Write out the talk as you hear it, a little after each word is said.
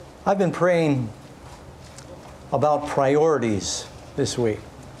I've been praying about priorities this week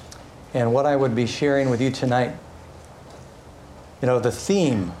and what I would be sharing with you tonight. You know, the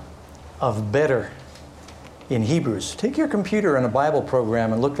theme of better in Hebrews. Take your computer and a Bible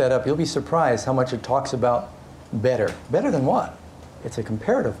program and look that up. You'll be surprised how much it talks about better. Better than what? It's a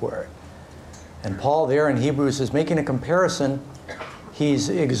comparative word. And Paul there in Hebrews is making a comparison. He's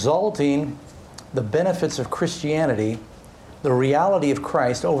exalting the benefits of Christianity, the reality of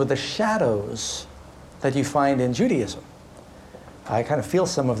Christ, over the shadows that you find in Judaism. I kind of feel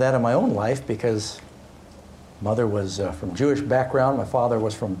some of that in my own life because mother was from Jewish background, my father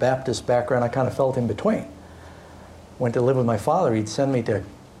was from Baptist background. I kind of felt in between. Went to live with my father. He'd send me to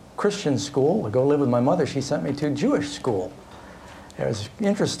Christian school. To go live with my mother, she sent me to Jewish school. It was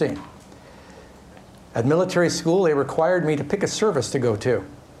interesting. At military school, they required me to pick a service to go to.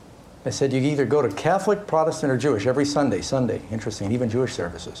 They said you either go to Catholic, Protestant, or Jewish every Sunday. Interesting, even Jewish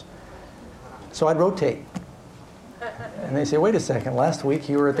services. So I'd rotate. And they say, wait a second, last week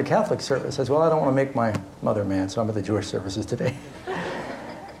you were at the Catholic service. I said, well, I don't want to make my mother mad, so I'm at the Jewish services today.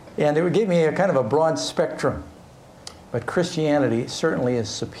 And it would give me a kind of a broad spectrum. But Christianity certainly is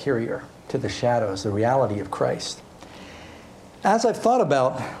superior to the shadows, the reality of Christ. As I've thought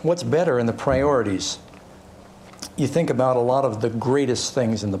about what's better in the priorities, you think about a lot of the greatest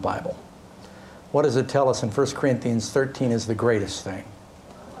things in the Bible. What does it tell us in 1 Corinthians 13 is the greatest thing?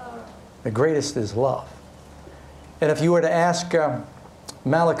 The greatest is love. And if you were to ask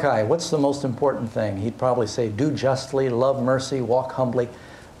Malachi, what's the most important thing? He'd probably say, do justly, love mercy, walk humbly.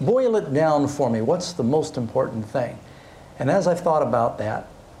 Boil it down for me. What's the most important thing? And as I've thought about that,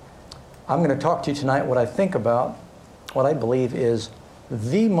 I'm going to talk to you tonight what I think about, what I believe is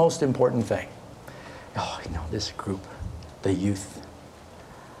the most important thing. Oh, you know, this group, the youth.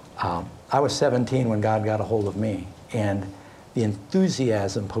 I was 17 when God got a hold of me, and the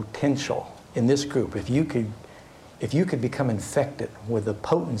enthusiasm, potential in this group, if you could become infected with the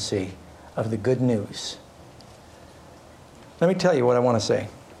potency of the good news. Let me tell you what I want to say.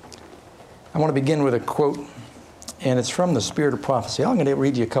 I want to begin with a quote, and it's from the Spirit of Prophecy. I'm going to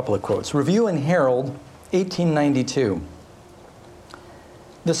read you a couple of quotes. Review and Herald, 1892.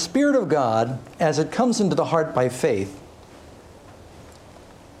 The Spirit of God, as it comes into the heart by faith,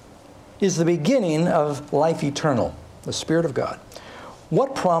 is the beginning of life eternal. The Spirit of God.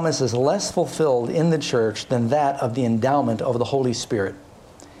 What promise is less fulfilled in the church than that of the endowment of the Holy Spirit?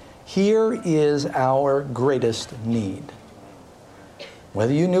 Here is our greatest need.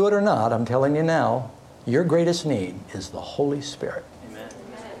 Whether you knew it or not, I'm telling you now, your greatest need is the Holy Spirit. Amen.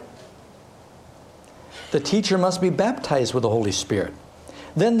 The teacher must be baptized with the Holy Spirit.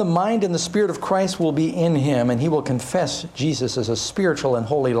 Then the mind and the Spirit of Christ will be in him, and he will confess Jesus as a spiritual and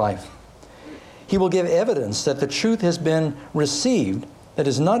holy life. He will give evidence that the truth has been received, that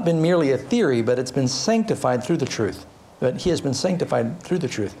has not been merely a theory, but it's been sanctified through the truth. That he has been sanctified through the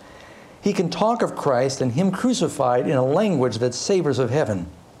truth. He can talk of Christ and him crucified in a language that savors of heaven.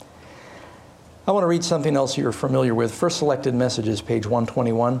 I want to read something else you're familiar with. First Selected Messages, page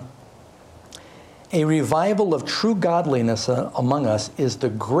 121. A revival of true godliness among us is the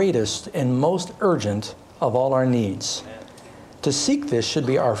greatest and most urgent of all our needs. To seek this should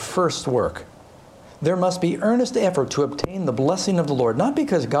be our first work. There must be earnest effort to obtain the blessing of the Lord, not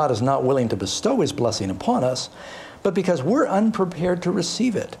because God is not willing to bestow his blessing upon us, but because we're unprepared to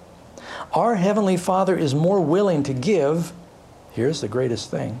receive it. Our Heavenly Father is more willing to give, here's the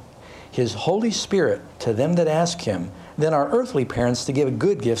greatest thing, his Holy Spirit to them that ask him than our earthly parents to give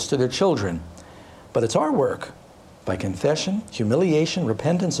good gifts to their children. But it's our work, by confession, humiliation,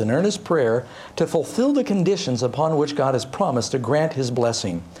 repentance, and earnest prayer, to fulfill the conditions upon which God has promised to grant his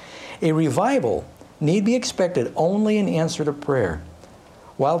blessing. A revival need be expected only in answer to prayer.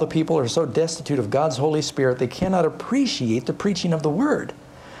 While the people are so destitute of God's Holy Spirit, they cannot appreciate the preaching of the Word.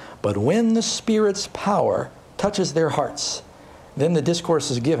 But when the Spirit's power touches their hearts, then the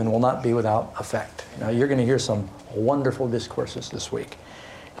discourses given will not be without effect. Now, you're going to hear some wonderful discourses this week.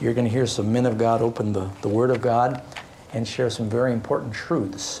 You're going to hear some men of God open the Word of God and share some very important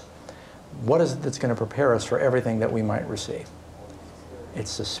truths. What is it that's going to prepare us for everything that we might receive?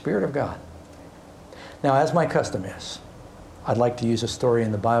 It's the Spirit of God. Now, as my custom is, I'd like to use a story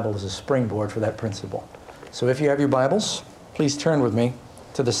in the Bible as a springboard for that principle. So if you have your Bibles, please turn with me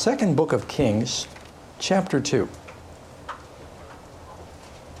to the second book of Kings, chapter 2.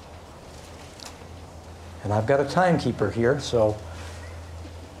 And I've got a timekeeper here, so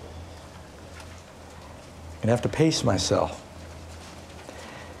I'm going to have to pace myself.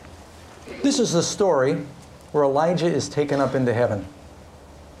 This is the story where Elijah is taken up into heaven.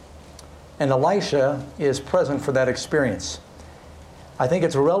 And Elisha is present for that experience. I think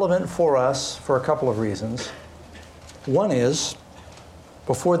it's relevant for us for a couple of reasons. One is,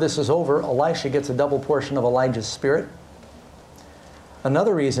 before this is over, Elisha gets a double portion of Elijah's spirit.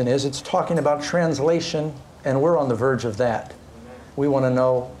 Another reason is it's talking about translation, and we're on the verge of that. We want to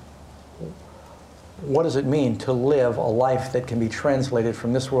know, what does it mean to live a life that can be translated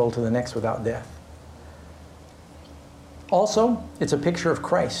from this world to the next without death? Also, it's a picture of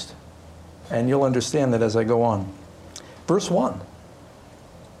Christ, and you'll understand that as I go on. Verse 1.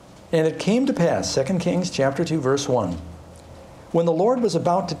 And it came to pass, 2 Kings chapter 2, verse 1, when the Lord was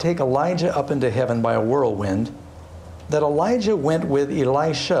about to take Elijah up into heaven by a whirlwind, that Elijah went with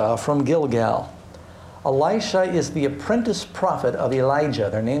Elisha from Gilgal. Elisha is the apprentice prophet of Elijah.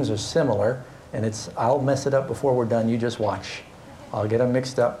 Their names are similar, and I'll mess it up before we're done. You just watch. I'll get them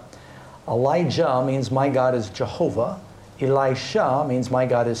mixed up. Elijah means my God is Jehovah. Elisha means my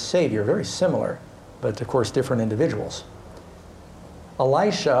God is Savior. Very similar, but of course different individuals.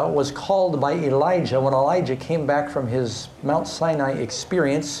 Elisha was called by Elijah when Elijah came back from his Mount Sinai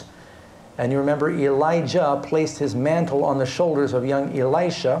experience. And you remember Elijah placed his mantle on the shoulders of young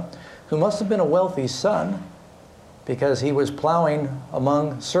Elisha, who must have been a wealthy son, because he was plowing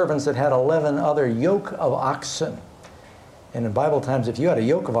among servants that had 11 other yoke of oxen. And in Bible times, if you had a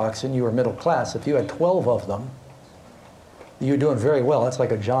yoke of oxen, you were middle class. If you had 12 of them, you were doing very well. That's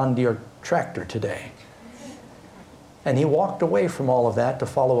like a John Deere tractor today. And he walked away from all of that to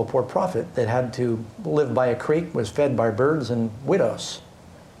follow a poor prophet that had to live by a creek, was fed by birds and widows,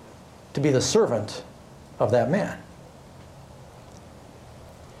 to be the servant of that man.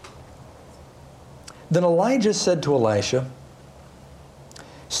 Then Elijah said to Elisha,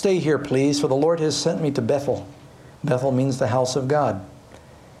 "Stay here, please, for the Lord has sent me to Bethel." Bethel means the house of God.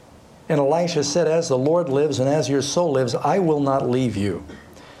 And Elisha said, "As the Lord lives and as your soul lives, I will not leave you."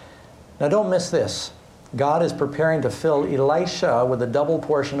 Now don't miss this. God is preparing to fill Elisha with a double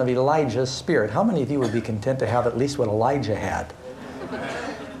portion of Elijah's spirit. How many of you would be content to have at least what Elijah had?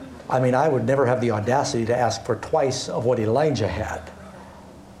 I mean, I would never have the audacity to ask for twice of what Elijah had.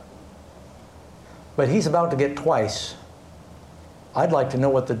 But he's about to get twice. I'd like to know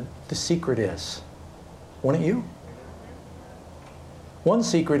what the secret is. Wouldn't you? One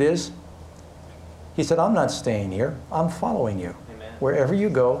secret is, he said, "I'm not staying here. I'm following you. Amen. Wherever you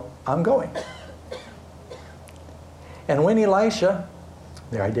go, I'm going." And when Elisha,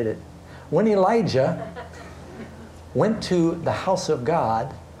 there I did it. When Elijah went to the house of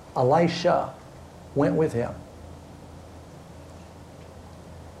God, Elisha went with him.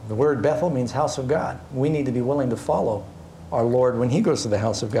 The word Bethel means house of God. We need to be willing to follow our Lord when he goes to the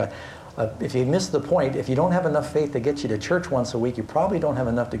house of God. If you miss the point, if you don't have enough faith to get you to church once a week, you probably don't have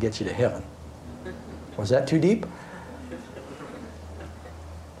enough to get you to heaven. Was that too deep?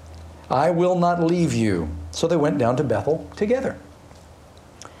 "I will not leave you." So they went down to Bethel together.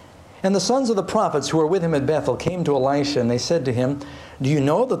 And the sons of the prophets who were with him at Bethel came to Elisha, and they said to him, "Do you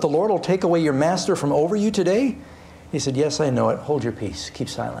know that the Lord will take away your master from over you today?" He said, "Yes, I know it. Hold your peace. Keep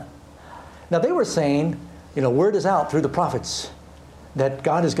silent." Now they were saying, word is out through the prophets that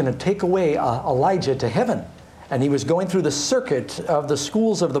God is going to take away Elijah to heaven. And he was going through the circuit of the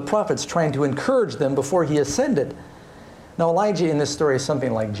schools of the prophets trying to encourage them before he ascended. Now Elijah in this story is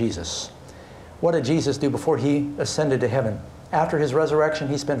something like Jesus. What did Jesus do before he ascended to heaven? After his resurrection,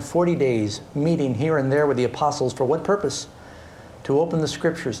 he spent 40 days meeting here and there with the apostles. For what purpose? To open the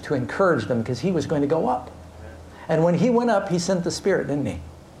scriptures, to encourage them, because he was going to go up. And when he went up, he sent the Spirit, didn't he?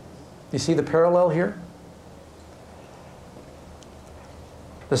 You see the parallel here?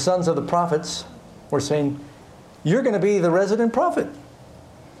 The sons of the prophets were saying, "You're going to be the resident prophet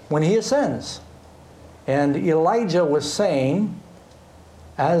when he ascends." And Elijah was saying,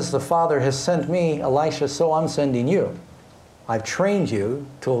 "As the Father has sent me, Elisha, so I'm sending you. I've trained you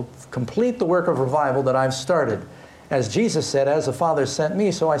to complete the work of revival that I've started." As Jesus said, "As the Father sent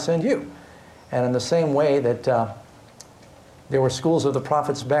me, so I send you." And in the same way that there were schools of the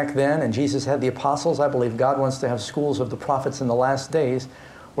prophets back then, and Jesus had the apostles, I believe God wants to have schools of the prophets in the last days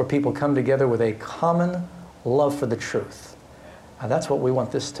where people come together with a common love for the truth. And that's what we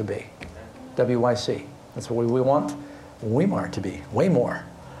want this to be. WYC. That's what we want Weimar to be. Way more.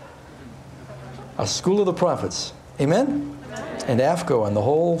 A school of the prophets. Amen? And AFCO and the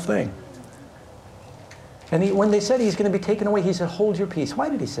whole thing. And when they said he's going to be taken away, he said, "Hold your peace." Why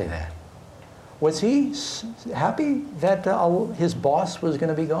did he say that? Was he happy that his boss was going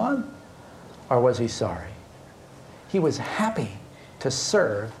to be gone? Or was he sorry? He was happy to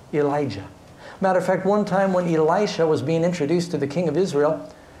serve Elijah. Matter of fact, one time when Elisha was being introduced to the king of Israel,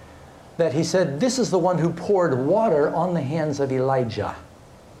 that he said, "This is the one who poured water on the hands of Elijah."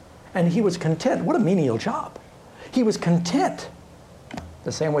 And he was content. What a menial job. He was content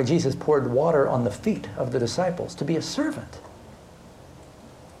The same way Jesus poured water on the feet of the disciples, to be a servant.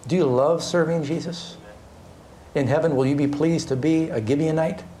 Do you love serving Jesus? In heaven, will you be pleased to be a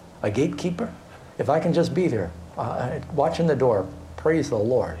Gibeonite, a gatekeeper? If I can just be there, watching the door, praise the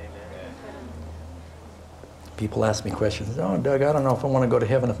Lord. People ask me questions. Oh, Doug, I don't know if I want to go to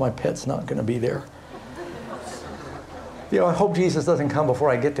heaven if my pet's not going to be there. You know, I hope Jesus doesn't come before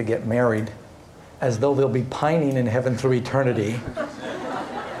I get married, as though they'll be pining in heaven through eternity.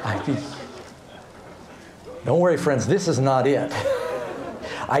 Don't worry, friends, this is not it.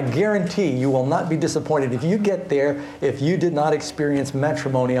 I guarantee you will not be disappointed if you get there if you did not experience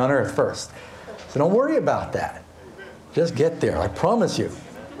matrimony on earth first. So don't worry about that. Just get there, I promise you.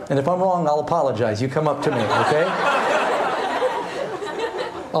 And if I'm wrong, I'll apologize. You come up to me, okay?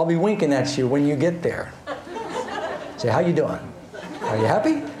 I'll be winking at you when you get there. Say, how you doing? Are you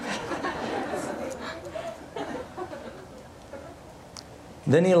happy?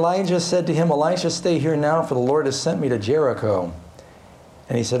 Then Elijah said to him, Elisha, stay here now, for the Lord has sent me to Jericho.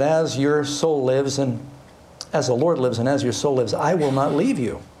 And he said, as your soul lives, and as the Lord lives, and as your soul lives, I will not leave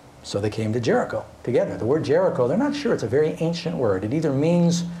you. So they came to Jericho together. The word Jericho, they're not sure. It's a very ancient word. It either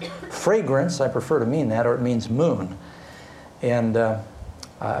means fragrance, I prefer to mean that, or it means moon. And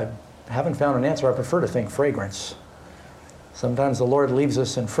I haven't found an answer. I prefer to think fragrance. Sometimes the Lord leaves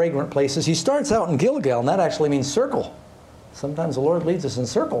us in fragrant places. He starts out in Gilgal, and that actually means circle. Sometimes the Lord leads us in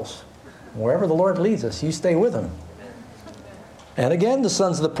circles. Wherever the Lord leads us, you stay with Him. And again, the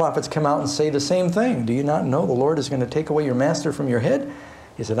sons of the prophets come out and say the same thing. Do you not know the Lord is going to take away your master from your head?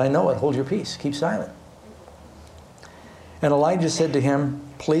 He said, I know it. Hold your peace. Keep silent. And Elijah said to him,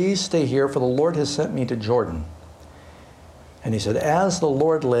 please stay here, for the Lord has sent me to Jordan. And he said, as the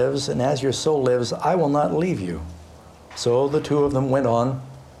Lord lives, and as your soul lives, I will not leave you. So the two of them went on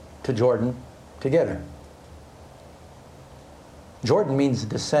to Jordan together. Jordan means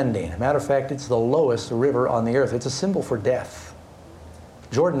descending. As a matter of fact, it's the lowest river on the earth. It's a symbol for death.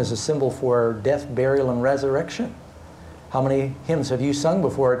 Jordan is a symbol for death, burial, and resurrection. How many hymns have you sung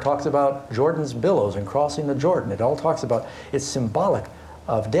before? It talks about Jordan's billows and crossing the Jordan. It all talks about, it's symbolic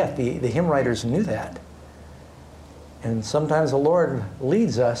of death. The hymn writers knew that. And sometimes the Lord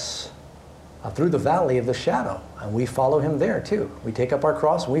leads us through the valley of the shadow, and we follow Him there too. We take up our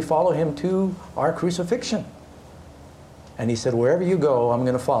cross and we follow Him to our crucifixion. And He said, wherever you go, I'm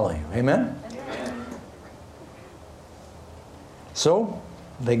going to follow you. Amen? Amen. So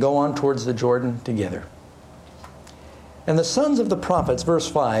they go on towards the Jordan together. And the sons of the prophets, verse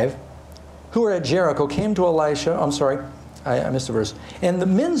 5, who were at Jericho, came to Elisha. I'm sorry, I missed a verse. And the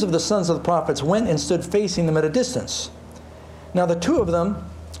men of the sons of the prophets went and stood facing them at a distance. Now the two of them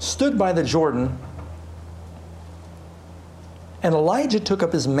stood by the Jordan, and Elijah took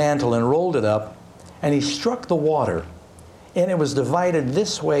up his mantle and rolled it up, and he struck the water, and it was divided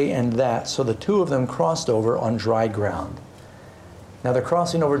this way and that, so the two of them crossed over on dry ground. Now they're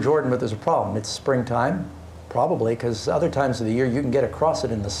crossing over Jordan, but there's a problem. It's springtime, probably, because other times of the year you can get across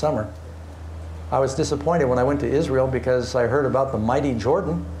it in the summer. I was disappointed when I went to Israel because I heard about the mighty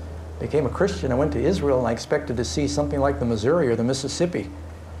Jordan. Became a Christian. I went to Israel and I expected to see something like the Missouri or the Mississippi.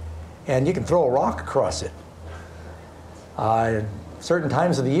 And you can throw a rock across it. Certain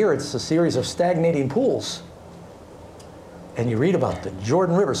times of the year it's a series of stagnating pools. And you read about the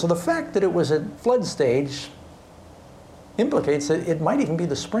Jordan River. So the fact that it was at flood stage implicates that it might even be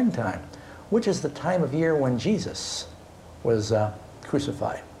the springtime, which is the time of year when Jesus was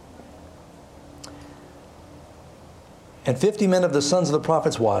crucified. And 50 men of the sons of the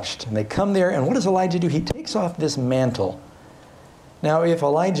prophets watched, and they come there, and what does Elijah do? He takes off this mantle. Now, if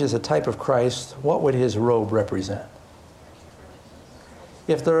Elijah is a type of Christ, what would his robe represent?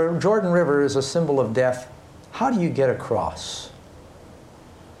 If the Jordan River is a symbol of death, how do you get across?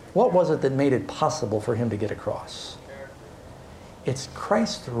 What was it that made it possible for him to get across? It's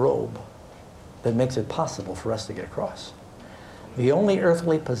Christ's robe that makes it possible for us to get across. The only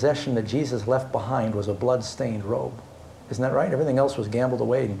earthly possession that Jesus left behind was a blood-stained robe. Isn't that right? Everything else was gambled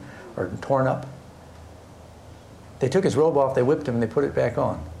away or torn up. They took his robe off, they whipped him, and they put it back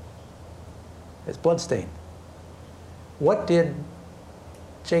on. It's bloodstained. What did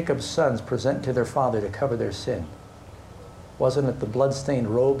Jacob's sons present to their father to cover their sin? Wasn't it the blood-stained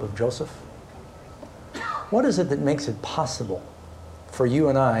robe of Joseph? What is it that makes it possible for you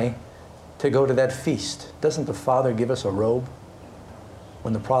and I to go to that feast? Doesn't the Father give us a robe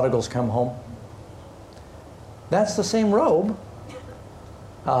when the prodigals come home? That's the same robe.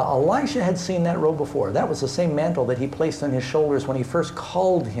 Elisha had seen that robe before. That was the same mantle that he placed on his shoulders when he first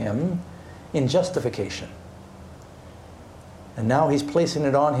called him in justification. And now he's placing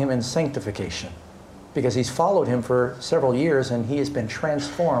it on him in sanctification. because he's followed him for several years and he has been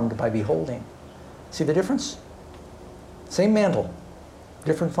transformed by beholding. See the difference? Same mantle,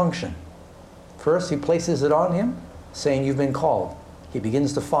 different function. First, he places it on him, saying, you've been called. He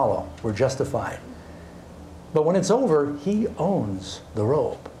begins to follow. We're justified. But when it's over, he owns the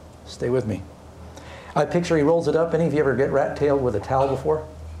robe. Stay with me. I picture he rolls it up. Any of you ever get rat-tailed with a towel before?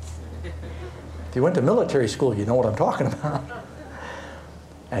 If you went to military school, you know what I'm talking about.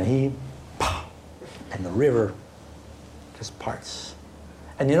 And he, and the river just parts.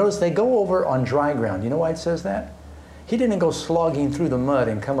 And you notice they go over on dry ground. You know why it says that? He didn't go slogging through the mud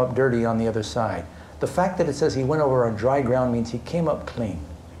and come up dirty on the other side. The fact that it says he went over on dry ground means he came up clean.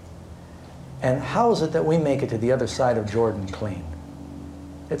 And how is it that we make it to the other side of Jordan clean?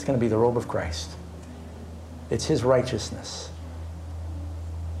 It's going to be the robe of Christ. It's his righteousness.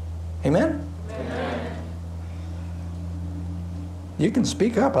 Amen? Amen. You can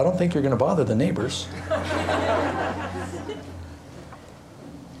speak up. I don't think you're going to bother the neighbors.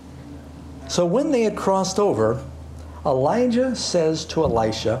 So when they had crossed over, Elijah says to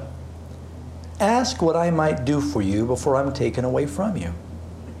Elisha, ask what I might do for you before I'm taken away from you.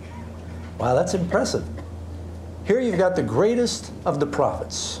 Wow, that's impressive. Here you've got the greatest of the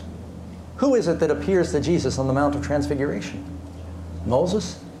prophets. Who is it that appears to Jesus on the Mount of Transfiguration?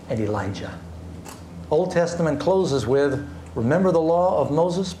 Moses and Elijah. Old Testament closes with, remember the law of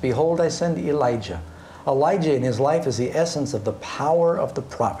Moses? Behold, I send Elijah. Elijah in his life is the essence of the power of the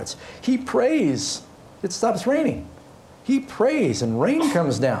prophets. He prays, it stops raining. He prays and rain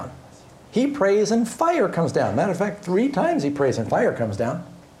comes down. He prays and fire comes down. Matter of fact, 3 times he prays and fire comes down.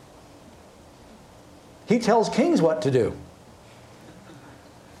 He tells kings what to do.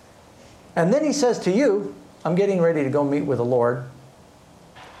 And then he says to you, I'm getting ready to go meet with the Lord.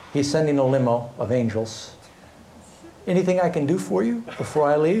 He's sending a limo of angels. Anything I can do for you before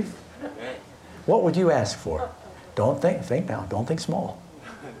I leave? What would you ask for? Don't think now. Don't think small.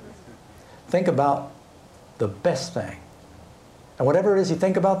 Think about the best thing. And whatever it is you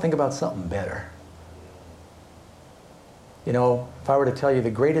think about something better. You know, if I were to tell you the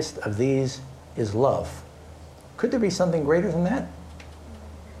greatest of these is love, could there be something greater than that?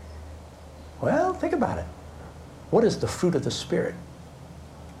 Well, think about it. What is the fruit of the Spirit?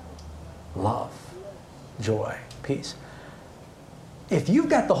 Love, joy, peace. If you've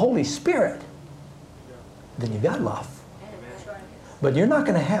got the Holy Spirit, then you've got love. But you're not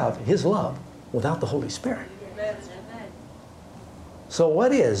going to have his love without the Holy Spirit. So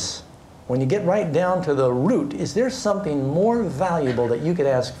what is, when you get right down to the root, is there something more valuable that you could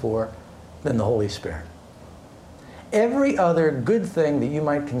ask for than the Holy Spirit? Every other good thing that you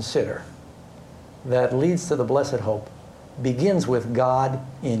might consider that leads to the blessed hope begins with God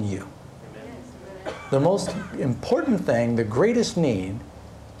in you. The most important thing, the greatest need,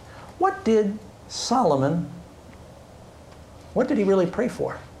 what did Solomon, what did he really pray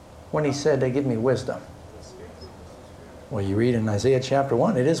for when he said, give me wisdom? Well, you read in Isaiah chapter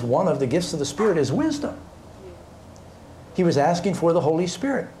 1, it is one of the gifts of the Spirit is wisdom. He was asking for the Holy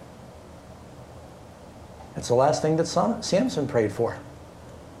Spirit. That's the last thing that Samson prayed for,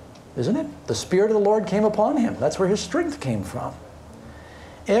 isn't it? The Spirit of the Lord came upon him. That's where his strength came from.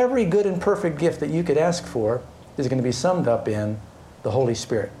 Every good and perfect gift that you could ask for is going to be summed up in the Holy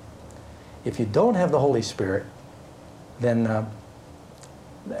Spirit. If you don't have the Holy Spirit, then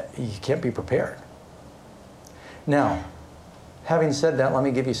you can't be prepared. Now, having said that, let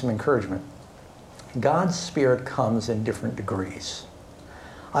me give you some encouragement. God's Spirit comes in different degrees.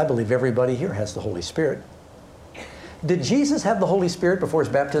 I believe everybody here has the Holy Spirit. Did Jesus have the Holy Spirit before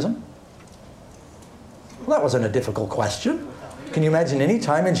his baptism? Well, that wasn't a difficult question. Can you imagine any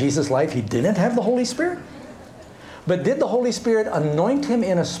time in Jesus' life he didn't have the Holy Spirit? But did the Holy Spirit anoint him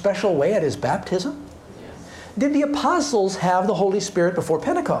in a special way at his baptism? Did the apostles have the Holy Spirit before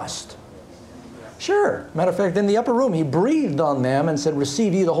Pentecost? Sure. Matter of fact, in the upper room, he breathed on them and said,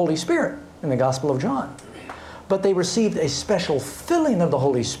 receive ye the Holy Spirit, in the Gospel of John. But they received a special filling of the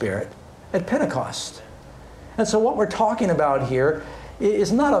Holy Spirit at Pentecost. And so what we're talking about here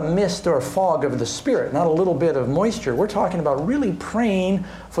is not a mist or a fog of the Spirit, not a little bit of moisture. We're talking about really praying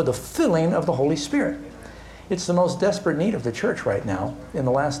for the filling of the Holy Spirit. It's the most desperate need of the church right now in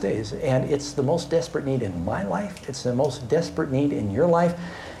the last days. And it's the most desperate need in my life. It's the most desperate need in your life.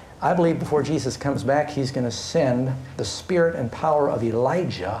 I believe before Jesus comes back, he's going to send the spirit and power of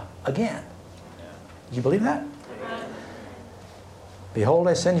Elijah again. Do you believe that? Behold,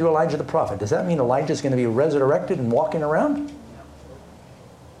 I send you Elijah the prophet. Does that mean Elijah's going to be resurrected and walking around?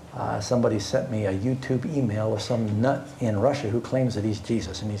 Somebody sent me a YouTube email of some nut in Russia who claims that he's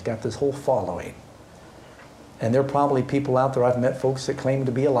Jesus, and he's got this whole following. And there are probably people out there, I've met folks that claim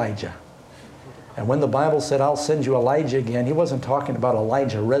to be Elijah. And when the Bible said, I'll send you Elijah again, he wasn't talking about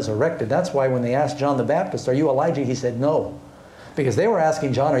Elijah resurrected. That's why when they asked John the Baptist, are you Elijah? He said, no. Because they were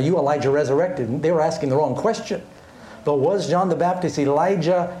asking John, are you Elijah resurrected? And they were asking the wrong question. But was John the Baptist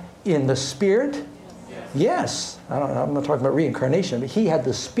Elijah in the Spirit? Yes. I'm not talking about reincarnation, but he had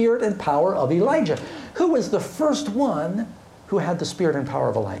the spirit and power of Elijah. Who was the first one who had the spirit and power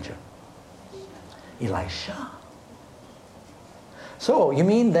of Elijah? Elisha. So, you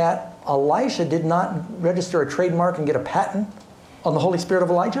mean that Elisha did not register a trademark and get a patent on the Holy Spirit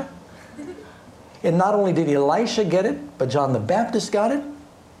of Elijah? And not only did Elisha get it, but John the Baptist got it?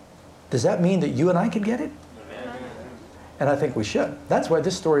 Does that mean that you and I could get it? And I think we should. That's why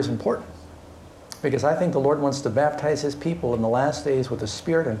this story is important. Because I think the Lord wants to baptize His people in the last days with the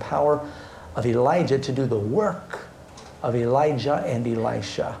spirit and power of Elijah to do the work of Elijah and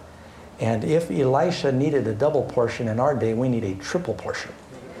Elisha. And if Elisha needed a double portion in our day, we need a triple portion.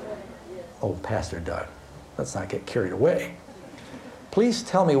 Oh, Pastor Doug, let's not get carried away. Please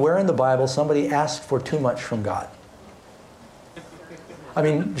tell me where in the Bible somebody asked for too much from God. I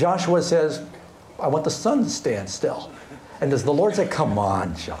mean, Joshua says, I want the sun to stand still. And does the Lord say, come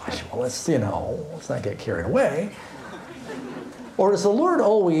on, Joshua, let's not get carried away? Or is the Lord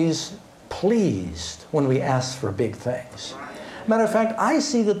always pleased when we ask for big things? Matter of fact, I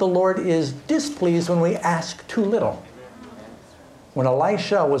see that the Lord is displeased when we ask too little. When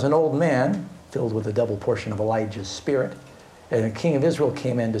Elisha was an old man, filled with a double portion of Elijah's spirit, and the king of Israel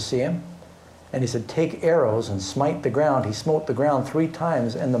came in to see him, and he said, take arrows and smite the ground. He smote the ground 3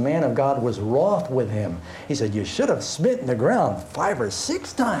 times, and the man of God was wroth with him. He said, you should have smitten the ground 5 or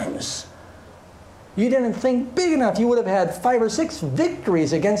 6 times. You didn't think big enough. You would have had 5 or 6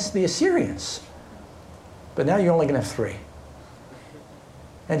 victories against the Assyrians. But now you're only going to have 3.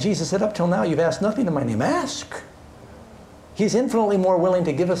 And Jesus said, up till now, you've asked nothing in my name. Ask. He's infinitely more willing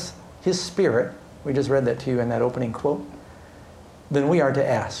to give us His Spirit. We just read that to you in that opening quote. Than we are to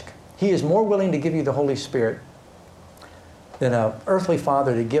ask. He is more willing to give you the Holy Spirit than an earthly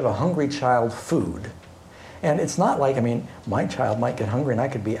father to give a hungry child food. And it's not like, my child might get hungry and I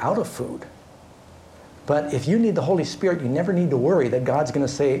could be out of food. But if you need the Holy Spirit, you never need to worry that God's going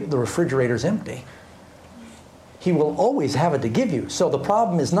to say the refrigerator's empty. He will always have it to give you. So the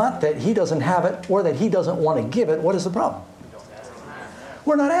problem is not that He doesn't have it or that He doesn't want to give it. What is the problem?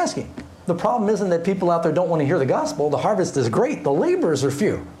 We're not asking. The problem isn't that people out there don't want to hear the gospel. The harvest is great. The laborers are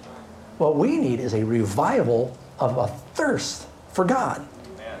few. What we need is a revival of a thirst for God.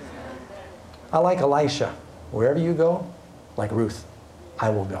 I like Elisha. Wherever you go, like Ruth, I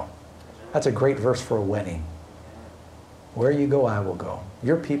will go. That's a great verse for a wedding. Where you go, I will go.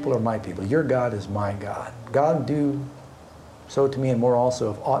 Your people are my people. Your God is my God. God, do so to me and more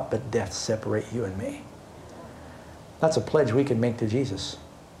also, if aught but death separate you and me. That's a pledge we can make to Jesus.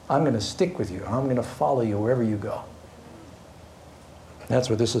 I'm going to stick with you. I'm going to follow you wherever you go. That's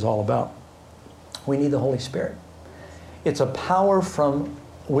what this is all about. We need the Holy Spirit. It's a power from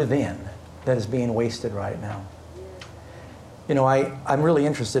within that is being wasted right now. I'm really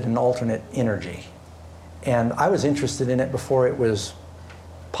interested in alternate energy. And I was interested in it before it was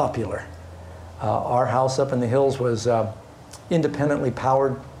popular. Our house up in the hills was independently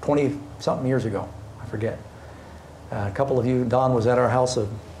powered 20-something years ago. I forget. A couple of you, Don was at our house a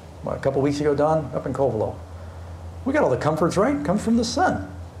couple weeks ago, Don, up in Covelo. We got all the comforts, right? Comes from the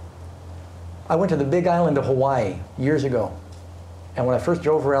sun. I went to the big island of Hawaii years ago. And when I first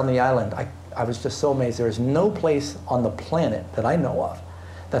drove around the island, I was just so amazed. There is no place on the planet that I know of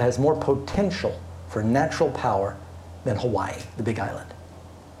that has more potential for natural power than Hawaii, the big island.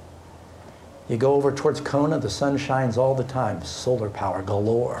 You go over towards Kona, the sun shines all the time. Solar power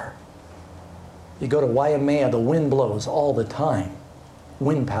galore. You go to Waimea, the wind blows all the time.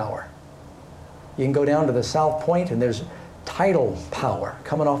 Wind power. You can go down to the South Point and there's tidal power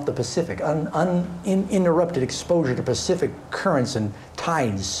coming off the Pacific, uninterrupted exposure to Pacific currents and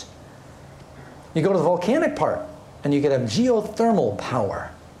tides. You go to the volcanic part and you get a geothermal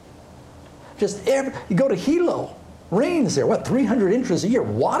power. You go to Hilo, rains there, 300 inches a year,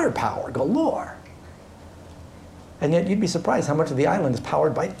 water power galore. And yet you'd be surprised how much of the island is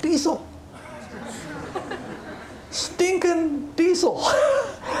powered by diesel. Stinking diesel.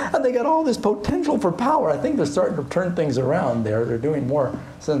 And they got all this potential for power. I think they're starting to turn things around there. They're doing more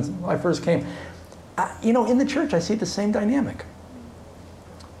since I first came. In the church I see the same dynamic.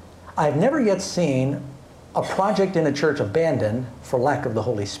 I've never yet seen a project in a church abandoned for lack of the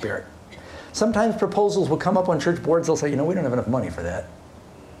Holy Spirit. Sometimes proposals will come up on church boards. They'll say, we don't have enough money for that.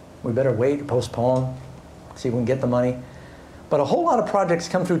 We better wait, postpone, see if we can get the money. But a whole lot of projects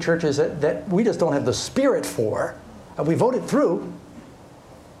come through churches that we just don't have the Spirit for. And we vote it through.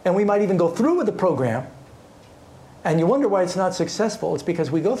 And we might even go through with the program, and you wonder why it's not successful. It's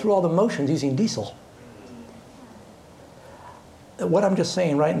because we go through all the motions using diesel. What I'm just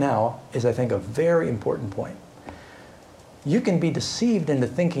saying right now is, I think, a very important point. You can be deceived into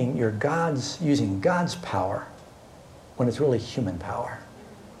thinking you're using God's power when it's really human power.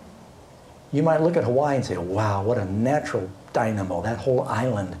 You might look at Hawaii and say, wow, what a natural dynamo, that whole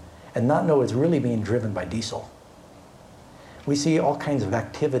island, and not know it's really being driven by diesel. We see all kinds of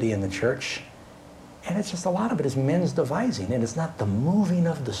activity in the church, and it's just a lot of it is men's devising, and it's not the moving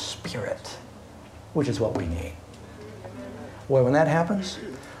of the Spirit, which is what we need. Well, when that happens,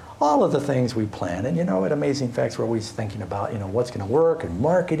 all of the things we plan, and at Amazing Facts we're always thinking about, what's going to work, and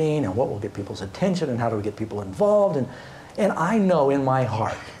marketing, and what will get people's attention, and how do we get people involved, and I know in my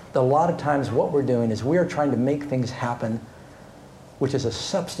heart that a lot of times what we're doing is we're trying to make things happen, which is a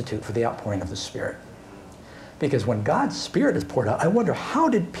substitute for the outpouring of the Spirit. Because when God's Spirit is poured out, I wonder, how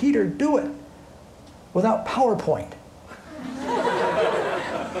did Peter do it without PowerPoint?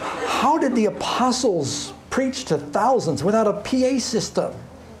 How did the apostles preach to thousands without a PA system?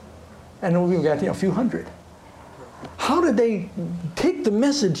 And we've got a few hundred. How did they take the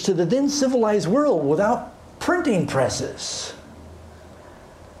message to the then civilized world without printing presses?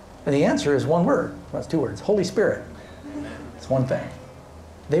 And the answer is one word. Well, it's two words. Holy Spirit. It's one thing.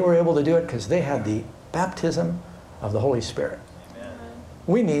 They were able to do it because they had the baptism of the Holy Spirit. Amen.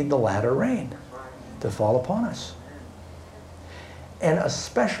 We need the latter rain to fall upon us. And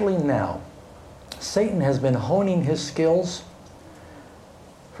especially now, Satan has been honing his skills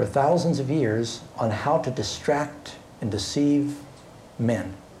for thousands of years on how to distract and deceive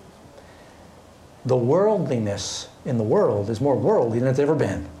men. The worldliness in the world is more worldly than it's ever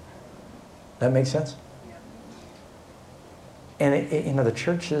been. That makes sense? And the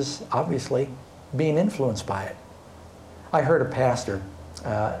church is obviously being influenced by it. I heard a pastor,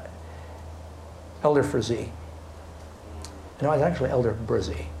 Elder Frazee. No, it's actually Elder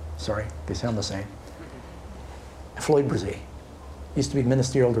Brazee. Sorry, they sound the same. Floyd Brazee. Used to be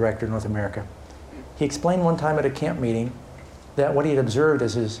ministerial director in North America. He explained one time at a camp meeting that what he had observed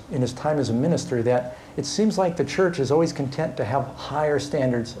in his time as a minister, that it seems like the church is always content to have higher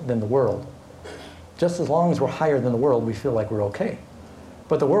standards than the world. Just as long as we're higher than the world, we feel like we're okay.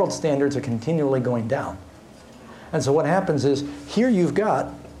 But the world's standards are continually going down. And so what happens is, here you've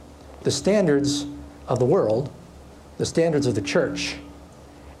got the standards of the world, the standards of the church.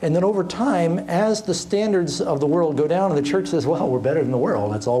 And then over time, as the standards of the world go down, and the church says, well, we're better than the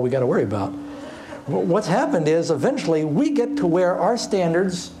world, that's all we got to worry about. What's happened is, eventually, we get to where our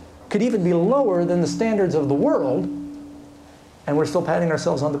standards could even be lower than the standards of the world, and we're still patting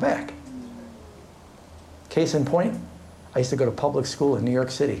ourselves on the back. Case in point, I used to go to public school in New York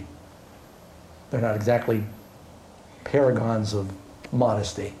City. They're not exactly paragons of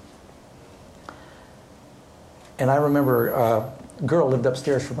modesty. And I remember a girl lived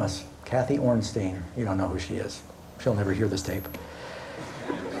upstairs from us, Kathy Ornstein. You don't know who she is. She'll never hear this tape.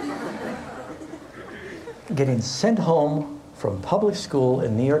 Getting sent home from public school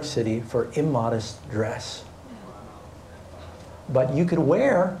in New York City for immodest dress. But you could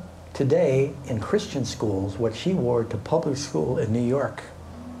wear today in Christian schools what she wore to public school in New York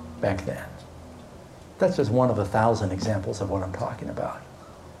back then. That's just one of 1,000 examples of what I'm talking about.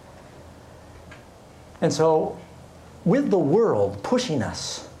 And so, with the world pushing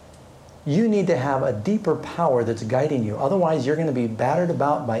us, you need to have a deeper power that's guiding you. Otherwise, you're going to be battered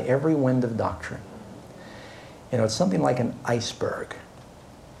about by every wind of doctrine. It's something like an iceberg.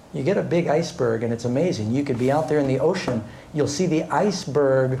 You get a big iceberg and it's amazing. You could be out there in the ocean, you'll see the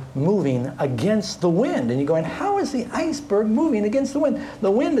iceberg moving against the wind. And you're going, how is the iceberg moving against the wind?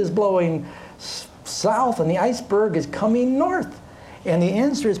 The wind is blowing south and the iceberg is coming north. And the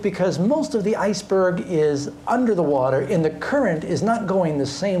answer is because most of the iceberg is under the water and the current is not going the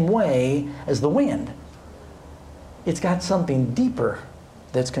same way as the wind. It's got something deeper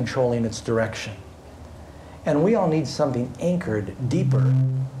that's controlling its direction. And we all need something anchored deeper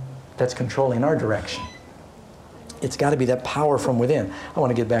that's controlling our direction. It's got to be that power from within. I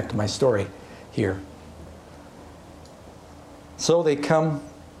want to get back to my story here. So they come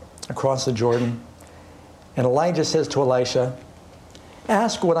across the Jordan, and Elijah says to Elisha,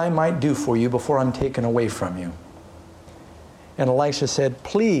 ask what I might do for you before I'm taken away from you. And Elisha said,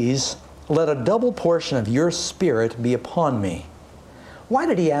 please let a double portion of your spirit be upon me. Why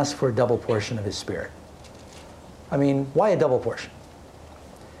did he ask for a double portion of his spirit? I mean, why a double portion?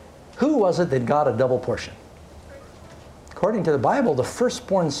 Who was it that got a double portion? According to the Bible, the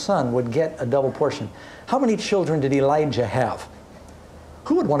firstborn son would get a double portion. How many children did Elijah have?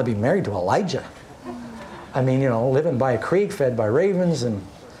 Who would want to be married to Elijah? I mean, living by a creek, fed by ravens, and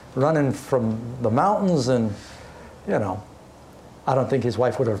running from the mountains, and, you know, I don't think his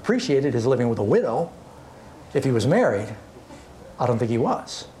wife would have appreciated his living with a widow. If he was married, I don't think he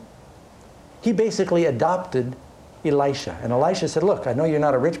was. He basically adopted Elisha. And Elisha said, look, I know you're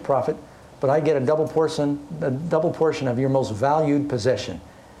not a rich prophet, but I get a double portion of your most valued possession.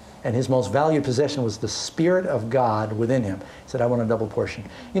 And his most valued possession was the Spirit of God within him. He said, I want a double portion.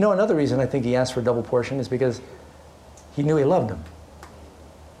 You know, another reason I think he asked for a double portion is because he knew he loved him.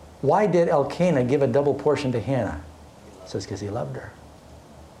 Why did Elkanah give a double portion to Hannah? He says, because he loved her.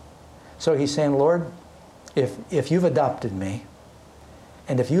 So he's saying, Lord, if you've adopted me,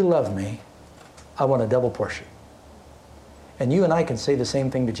 and if you love me, I want a double portion. And you and I can say the same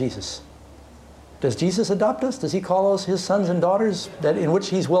thing to Jesus. Does Jesus adopt us? Does he call us his sons and daughters, that in which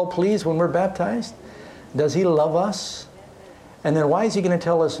he's well pleased when we're baptized? Does he love us? And then why is he going to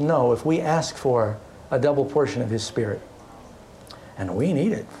tell us no if we ask for a double portion of his Spirit? And we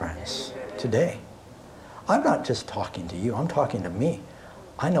need it, friends, today. I'm not just talking to you, I'm talking to me.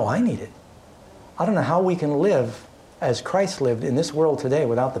 I know I need it. I don't know how we can live as Christ lived in this world today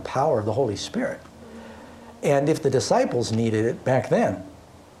without the power of the Holy Spirit. And if the disciples needed it back then,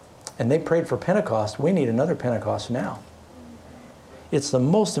 and they prayed for Pentecost, we need another Pentecost now. It's the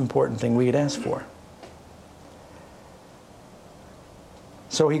most important thing we could ask for.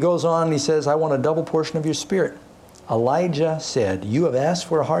 So he goes on and he says, I want a double portion of your Spirit. Elijah said, you have asked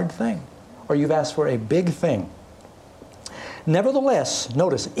for a hard thing, or you've asked for a big thing. Nevertheless,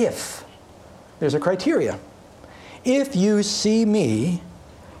 notice, if, there's a criteria. If you see me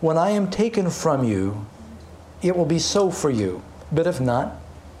when I am taken from you, it will be so for you. But if not,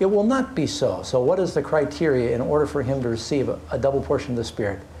 it will not be so. So what is the criteria in order for him to receive a double portion of the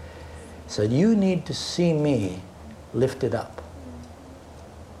Spirit? He said, you need to see me lifted up.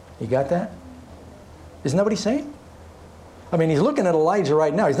 You got that? Isn't that what he's saying? I mean, he's looking at Elijah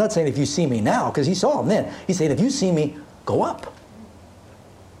right now. He's not saying if you see me now, because he saw him then. He's saying if you see me, go up.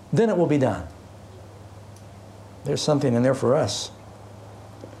 Then it will be done. There's something in there for us.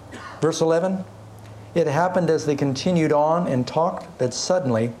 Verse 11, it happened as they continued on and talked that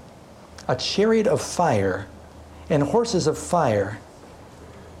suddenly a chariot of fire and horses of fire,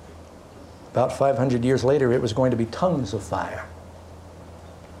 about 500 years later it was going to be tongues of fire,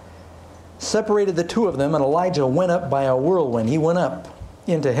 separated the two of them, and Elijah went up by a whirlwind. He went up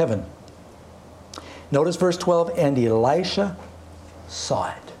into heaven. Notice verse 12, and Elisha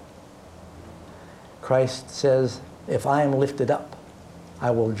saw it. Christ says, if I am lifted up,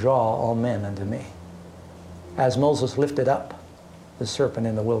 I will draw all men unto me. As Moses lifted up the serpent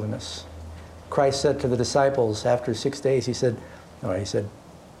in the wilderness. Christ said to the disciples after 6 days, he said,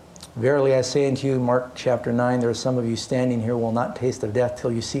 verily I say unto you, Mark chapter 9, there are some of you standing here who will not taste of death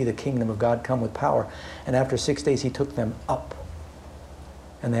till you see the kingdom of God come with power. And after 6 days he took them up.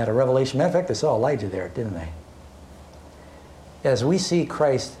 And they had a revelation. Matter of fact, they saw Elijah there, didn't they? As we see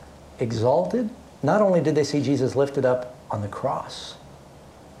Christ exalted, not only did they see Jesus lifted up on the cross,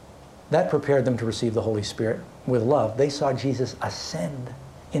 that prepared them to receive the Holy Spirit with love. They saw Jesus ascend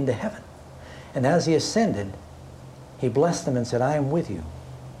into heaven. And as he ascended, he blessed them and said, I am with you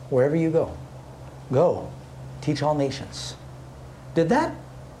wherever you go. Go, teach all nations. Did that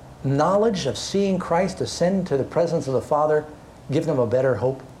knowledge of seeing Christ ascend to the presence of the Father give them a better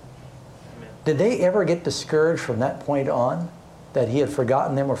hope? Amen. Did they ever get discouraged from that point on, that he had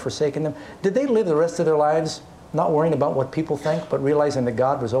forgotten them or forsaken them? Did they live the rest of their lives not worrying about what people think, but realizing that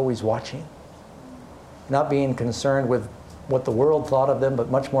God was always watching? Not being concerned with what the world thought of them, but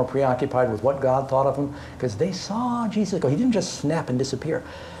much more preoccupied with what God thought of them, because they saw Jesus go. He didn't just snap and disappear.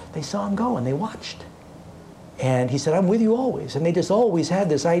 They saw him go and they watched. And he said, I'm with you always. And they just always had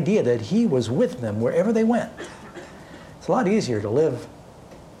this idea that he was with them wherever they went. It's a lot easier to live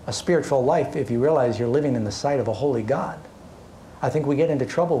a spirit-filled life if you realize you're living in the sight of a holy God. I think we get into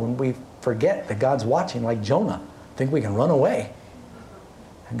trouble when we forget that God's watching, like Jonah. Think we can run away.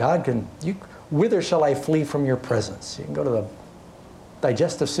 And God can, whither shall I flee from your presence? You can go to the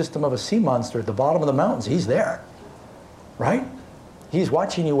digestive system of a sea monster at the bottom of the mountains. He's there, right? He's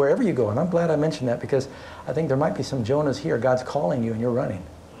watching you wherever you go. And I'm glad I mentioned that, because I think there might be some Jonahs here. God's calling you and you're running.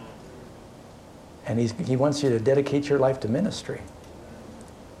 And he wants you to dedicate your life to ministry.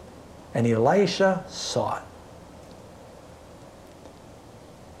 And Elisha saw it.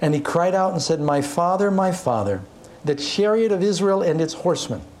 And he cried out and said, my father, the chariot of Israel and its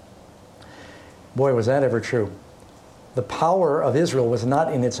horsemen. Boy, was that ever true. The power of Israel was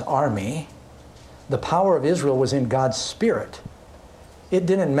not in its army. The power of Israel was in God's Spirit. It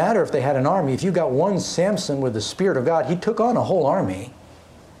didn't matter if they had an army. If you got one Samson with the Spirit of God, he took on a whole army.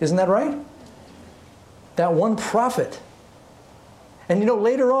 Isn't that right? That one prophet. And you know,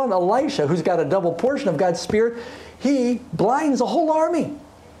 later on, Elisha, who's got a double portion of God's Spirit, he blinds a whole army.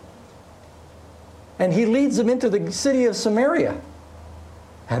 And he leads them into the city of Samaria.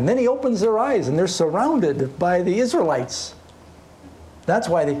 And then he opens their eyes, and they're surrounded by the Israelites. That's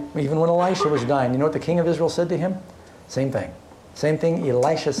why, even when Elisha was dying, you know what the king of Israel said to him? Same thing. Same thing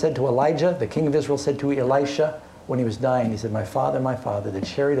Elisha said to Elijah, the king of Israel said to Elisha when he was dying. He said, my father, the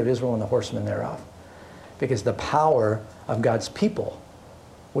chariot of Israel and the horsemen thereof. Because the power of God's people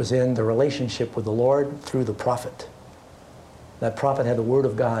was in the relationship with the Lord through the prophet. That prophet had the word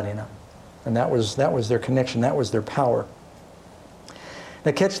of God in him. And that was their connection. That was their power.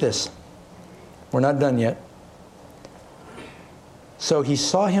 Now catch this. We're not done yet. So he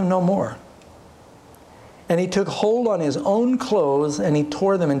saw him no more. And he took hold on his own clothes and he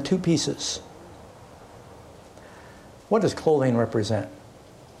tore them in two pieces. What does clothing represent?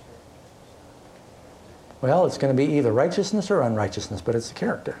 Well, it's going to be either righteousness or unrighteousness, but it's the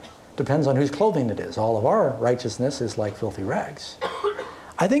character. Depends on whose clothing it is. All of our righteousness is like filthy rags.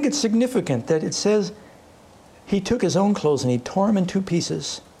 I think it's significant that it says he took his own clothes and he tore them in two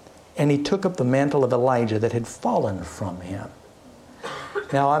pieces, and he took up the mantle of Elijah that had fallen from him.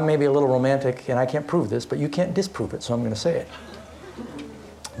 Now, I'm maybe a little romantic, and I can't prove this, but you can't disprove it, so I'm going to say it.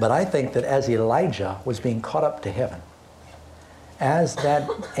 But I think that as Elijah was being caught up to heaven, as that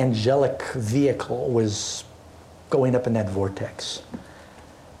angelic vehicle was going up in that vortex,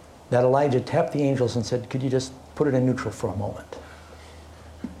 that Elijah tapped the angels and said, could you just put it in neutral for a moment?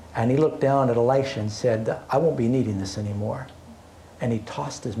 And he looked down at Elisha and said, I won't be needing this anymore. And he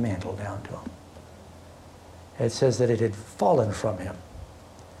tossed his mantle down to him. It says that it had fallen from him.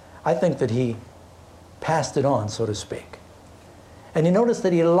 I think that he passed it on, so to speak. And you notice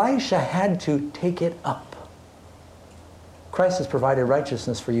that Elisha had to take it up. Christ has provided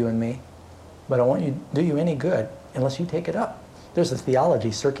righteousness for you and me, but I won't do you any good unless you take it up. There's a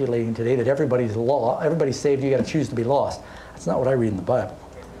theology circulating today that everybody's saved, you got to choose to be lost. That's not what I read in the Bible.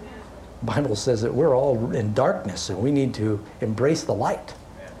 The Bible says that we're all in darkness and we need to embrace the light.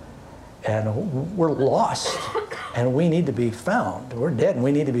 And we're lost and we need to be found. We're dead and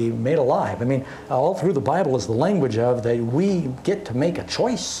we need to be made alive. I mean, all through the Bible is the language of that we get to make a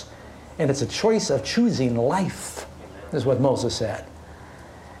choice, and it's a choice of choosing life. Is what Moses said.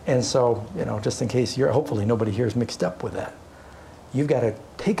 And so, you know, just in case hopefully nobody here is mixed up with that. You've got to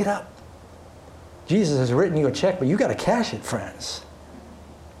take it up. Jesus has written you a check, but you've got to cash it, friends.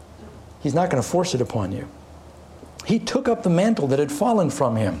 He's not going to force it upon you. He took up the mantle that had fallen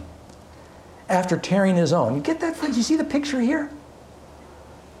from him after tearing his own. You get that, friends? You see the picture here?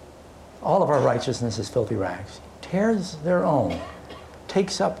 All of our righteousness is filthy rags. Tears their own.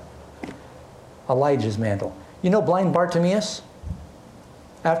 Takes up Elijah's mantle. You know blind Bartimaeus?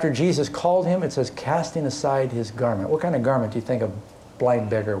 After Jesus called him, it says, casting aside his garment. What kind of garment do you think a blind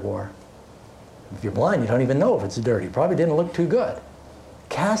beggar wore? If you're blind, you don't even know if it's dirty. Probably didn't look too good.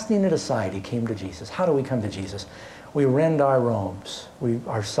 Casting it aside, he came to Jesus. How do we come to Jesus? We rend our robes,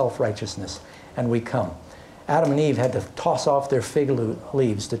 our self-righteousness, and we come. Adam and Eve had to toss off their fig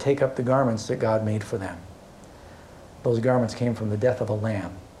leaves to take up the garments that God made for them. Those garments came from the death of a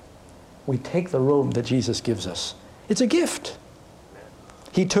lamb. We take the robe that Jesus gives us. It's a gift.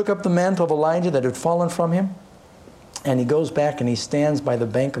 He took up the mantle of Elijah that had fallen from him, and he goes back and he stands by the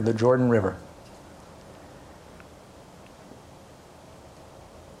bank of the Jordan River.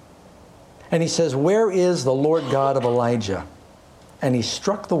 And he says, where is the Lord God of Elijah? And he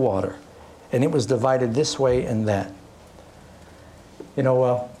struck the water, and it was divided this way and that. You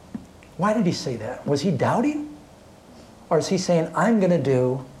know, why did he say that? Was he doubting? Or is he saying, I'm going to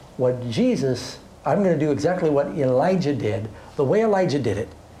do I'm going to do exactly what Elijah did, the way Elijah did it,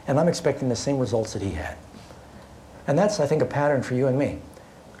 and I'm expecting the same results that he had. And that's, I think, a pattern for you and me.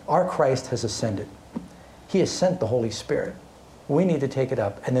 Our Christ has ascended. He has sent the Holy Spirit. We need to take it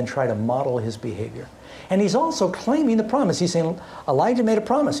up and then try to model his behavior. And he's also claiming the promise. He's saying, Elijah made a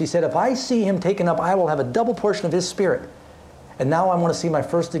promise. He said, if I see him taken up, I will have a double portion of his spirit. And now I want to see my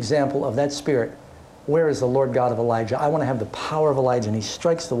first example of that spirit. Where is the Lord God of Elijah? I want to have the power of Elijah. And he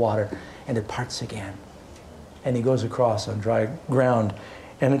strikes the water, and it parts again. And he goes across on dry ground.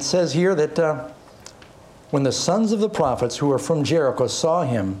 And it says here that when the sons of the prophets who were from Jericho saw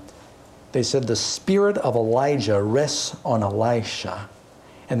him, they said, the spirit of Elijah rests on Elisha.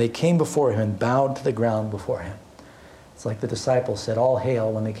 And they came before him and bowed to the ground before him. It's like the disciples said, all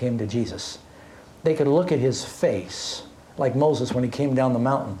hail, when they came to Jesus. They could look at his face, like Moses when he came down the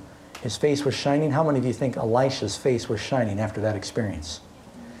mountain. His face was shining. How many of you think Elisha's face was shining after that experience?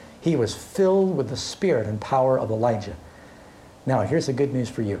 He was filled with the spirit and power of Elijah. Now, here's the good news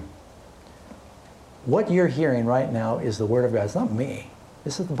for you. What you're hearing right now is the Word of God. It's not me.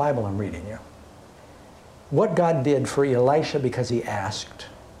 This is the Bible I'm reading you. What God did for Elisha because he asked.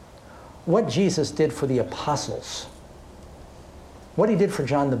 What Jesus did for the apostles. What he did for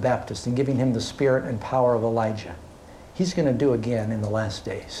John the Baptist in giving him the spirit and power of Elijah. He's going to do again in the last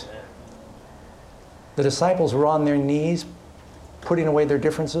days. The disciples were on their knees, putting away their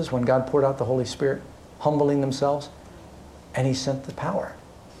differences when God poured out the Holy Spirit, humbling themselves, and he sent the power.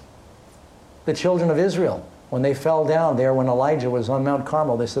 The children of Israel, when they fell down there when Elijah was on Mount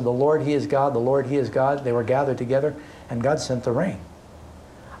Carmel, they said, the Lord, He is God, the Lord, He is God. They were gathered together, and God sent the rain.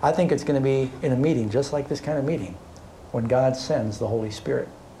 I think it's going to be in a meeting just like this kind of meeting when God sends the Holy Spirit.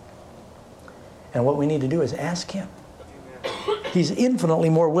 And what we need to do is ask Him. He's infinitely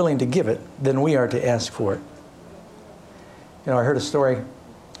more willing to give it than we are to ask for it. You know, I heard a story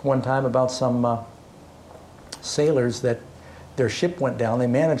one time about some sailors that their ship went down. They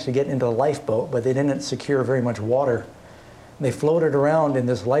managed to get into the lifeboat, but they didn't secure very much water. They floated around in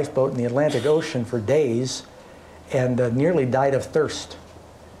this lifeboat in the Atlantic Ocean for days and nearly died of thirst.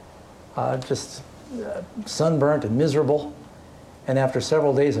 Just sunburnt and miserable. And after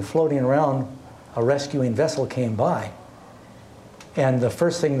several days of floating around, a rescuing vessel came by. And the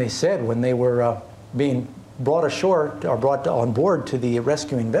first thing they said when they were being brought ashore or brought on board to the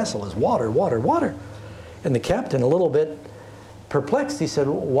rescuing vessel is, water, water, water. And the captain, a little bit perplexed, he said,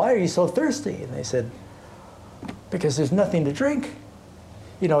 why are you so thirsty? And they said, because there's nothing to drink.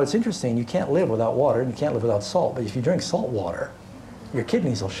 You know, it's interesting, you can't live without water and you can't live without salt, but if you drink salt water, your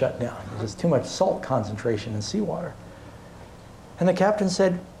kidneys will shut down. There's too much salt concentration in seawater. And the captain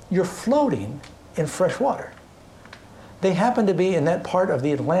said, you're floating in fresh water. They happen to be in that part of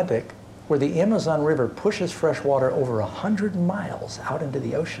the Atlantic where the Amazon River pushes fresh water over 100 miles out into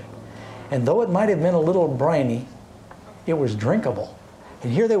the ocean. And though it might have been a little briny, it was drinkable.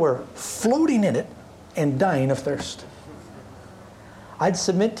 And here they were floating in it and dying of thirst. I'd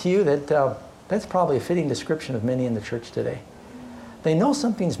submit to you that that's probably a fitting description of many in the church today. They know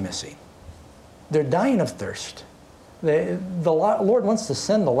something's missing. They're dying of thirst. The Lord wants to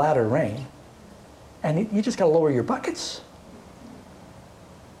send the latter rain, and you just got to lower your buckets.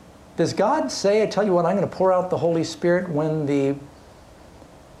 Does God say, I tell you what, I'm going to pour out the Holy Spirit when the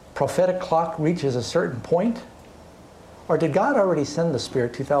prophetic clock reaches a certain point? Or did God already send the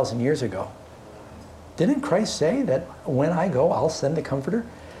Spirit 2,000 years ago? Didn't Christ say that when I go, I'll send the Comforter?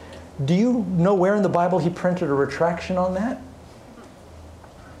 Do you know where in the Bible He printed a retraction on that?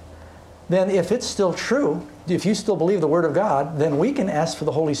 Then if it's still true, if you still believe the Word of God, then we can ask for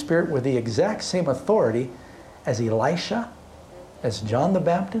the Holy Spirit with the exact same authority as Elisha, as John the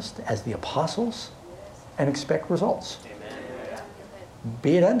Baptist, as the apostles, and expect results. Amen.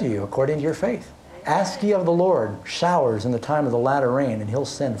 Be it unto you according to your faith. Ask ye of the Lord showers in the time of the latter rain, and He'll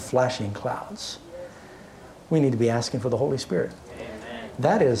send flashing clouds. We need to be asking for the Holy Spirit. Amen.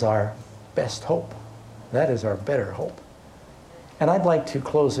 That is our best hope. That is our better hope. And I'd like to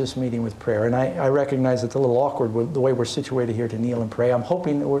close this meeting with prayer. And I recognize it's a little awkward with the way we're situated here to kneel and pray. I'm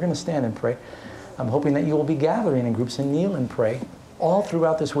hoping that we're going to stand and pray. I'm hoping that you will be gathering in groups and kneel and pray all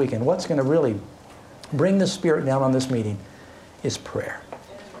throughout this weekend. What's going to really bring the Spirit down on this meeting is prayer.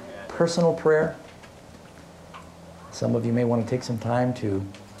 Personal prayer. Some of you may want to take some time to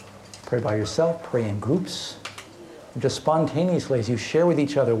pray by yourself, pray in groups. And just spontaneously, as you share with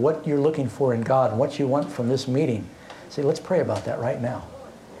each other what you're looking for in God and what you want from this meeting, say, let's pray about that right now.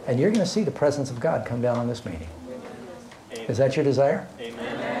 And you're going to see the presence of God come down on this meeting. Amen. Is that your desire?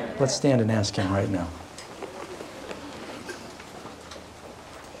 Amen. Let's stand and ask Him right now.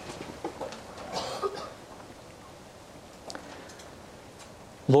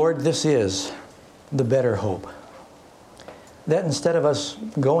 Lord, this is the better hope. That instead of us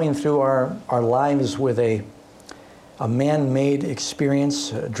going through our lives with a man-made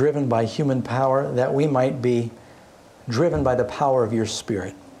experience driven by human power, that we might be driven by the power of your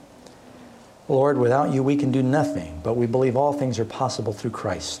Spirit. Lord, without you we can do nothing, but we believe all things are possible through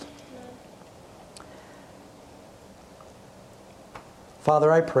Christ.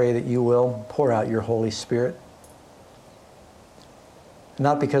 Father, I pray that you will pour out your Holy Spirit,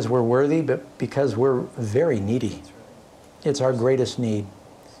 not because we're worthy, but because we're very needy. It's our greatest need.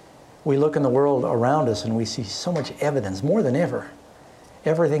 We look in the world around us and we see so much evidence, more than ever.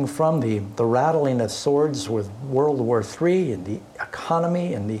 Everything from the rattling of swords with World War III and the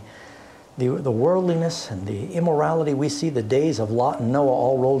economy and the worldliness and the immorality. We see the days of Lot and Noah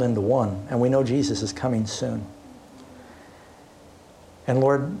all rolled into one, and we know Jesus is coming soon. And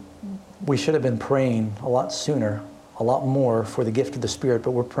Lord, we should have been praying a lot sooner, a lot more for the gift of the Spirit,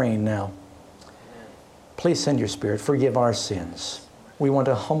 but we're praying now. Please send your Spirit. Forgive our sins. we want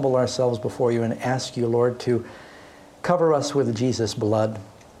to humble ourselves before you and ask you, Lord, to cover us with Jesus' blood.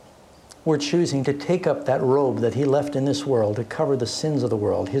 We're choosing to take up that robe that he left in this world to cover the sins of the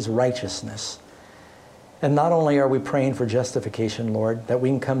world, his righteousness. And not only are we praying for justification, Lord, that we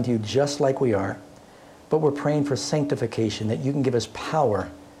can come to you just like we are, but we're praying for sanctification, that you can give us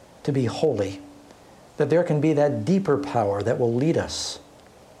power to be holy, that there can be that deeper power that will lead us.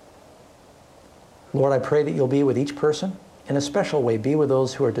 Lord, I pray that you'll be with each person in a special way. Be with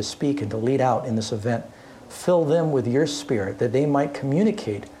those who are to speak and to lead out in this event. Fill them with your Spirit, that they might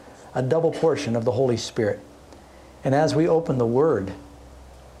communicate a double portion of the Holy Spirit. And as we open the Word,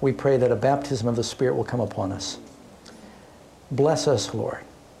 we pray that a baptism of the Spirit will come upon us. Bless us, Lord.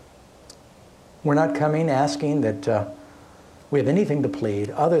 We're not coming asking that we have anything to plead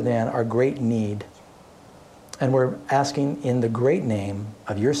other than our great need. And we're asking in the great name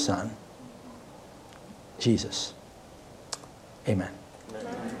of your Son, Jesus. Amen.